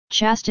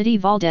Chastity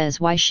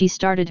Valdes. Why she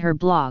started her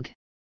blog.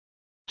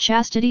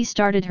 Chastity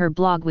started her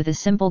blog with a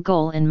simple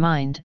goal in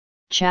mind.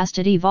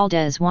 Chastity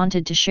Valdes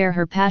wanted to share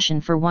her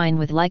passion for wine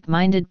with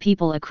like-minded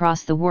people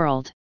across the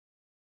world.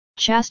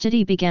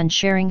 Chastity began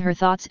sharing her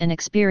thoughts and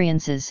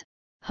experiences,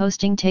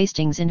 hosting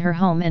tastings in her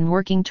home and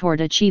working toward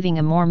achieving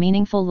a more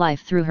meaningful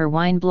life through her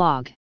wine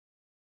blog.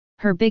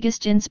 Her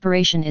biggest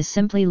inspiration is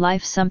simply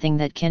life, something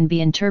that can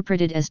be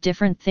interpreted as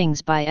different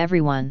things by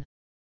everyone.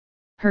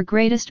 Her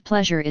greatest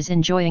pleasure is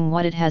enjoying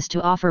what it has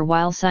to offer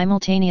while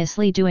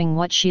simultaneously doing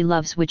what she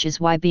loves, which is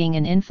why being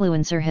an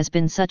influencer has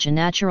been such a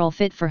natural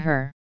fit for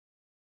her.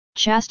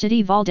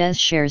 Chastity Valdes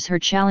shares her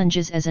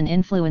challenges as an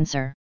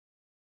influencer.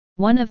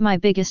 One of my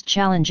biggest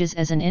challenges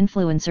as an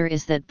influencer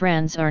is that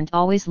brands aren't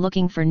always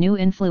looking for new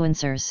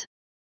influencers.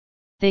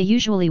 They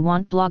usually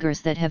want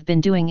bloggers that have been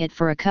doing it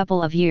for a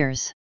couple of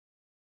years.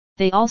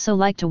 They also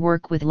like to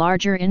work with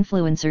larger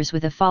influencers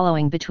with a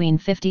following between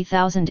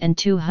 50,000 and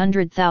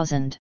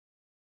 200,000.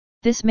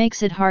 This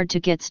makes it hard to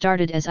get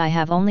started as I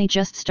have only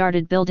just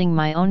started building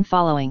my own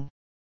following.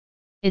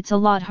 It's a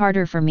lot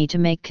harder for me to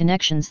make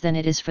connections than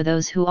it is for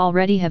those who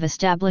already have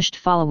established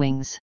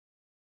followings.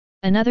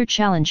 Another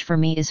challenge for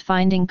me is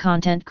finding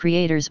content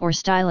creators or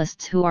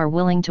stylists who are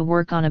willing to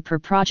work on a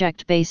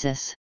per-project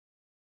basis.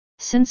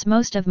 Since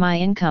most of my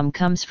income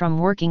comes from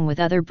working with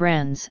other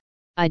brands,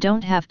 I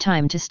don't have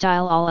time to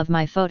style all of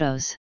my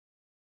photos.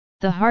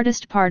 The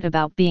hardest part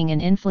about being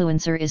an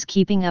influencer is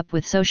keeping up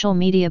with social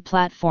media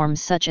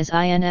platforms such as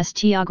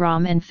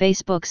Instagram and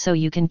Facebook so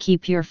you can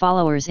keep your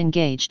followers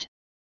engaged.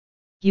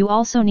 You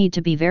also need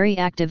to be very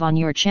active on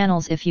your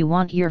channels if you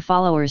want your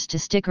followers to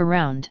stick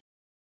around.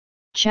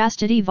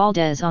 Chastity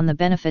Valdes on the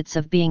benefits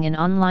of being an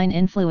online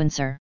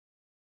influencer.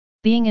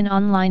 Being an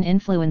online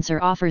influencer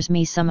offers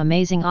me some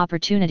amazing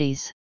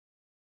opportunities.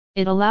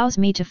 It allows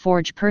me to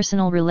forge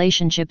personal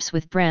relationships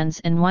with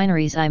brands and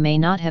wineries I may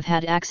not have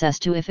had access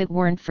to if it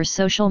weren't for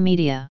social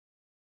media.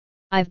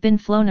 I've been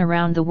flown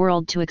around the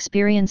world to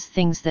experience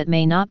things that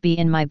may not be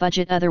in my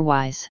budget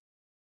otherwise.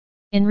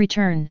 In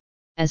return,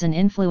 as an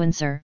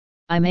influencer,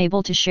 I'm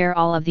able to share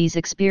all of these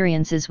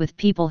experiences with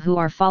people who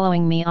are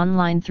following me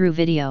online through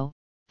video,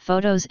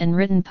 photos and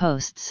written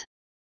posts.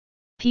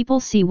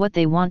 People see what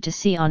they want to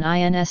see on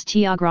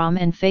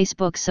Instagram and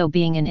Facebook, so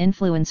being an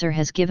influencer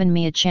has given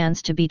me a chance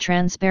to be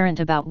transparent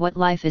about what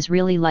life is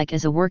really like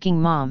as a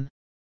working mom.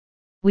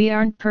 We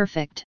aren't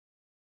perfect.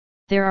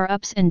 There are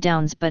ups and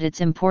downs, but it's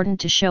important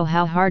to show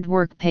how hard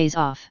work pays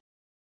off.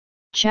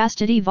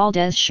 Chastity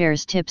Valdes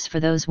shares tips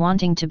for those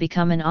wanting to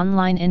become an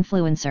online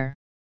influencer.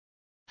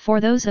 For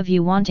those of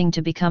you wanting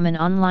to become an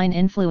online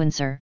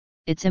influencer,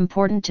 it's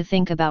important to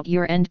think about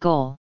your end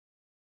goal.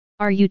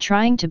 Are you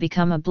trying to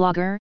become a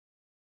blogger?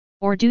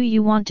 Or do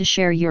you want to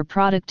share your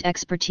product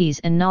expertise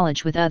and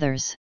knowledge with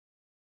others?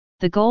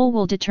 The goal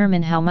will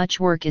determine how much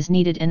work is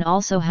needed and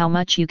also how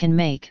much you can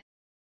make.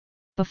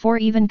 Before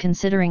even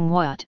considering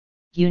what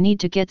you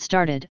need to get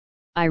started,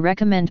 I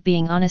recommend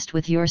being honest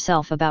with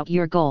yourself about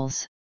your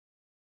goals.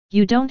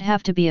 You don't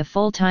have to be a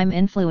full-time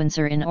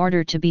influencer in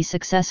order to be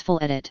successful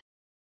at it.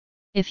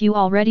 If you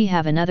already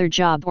have another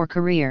job or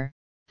career,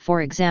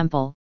 for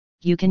example,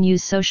 you can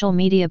use social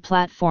media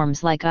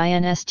platforms like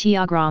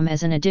Instagram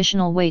as an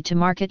additional way to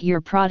market your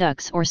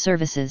products or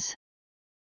services.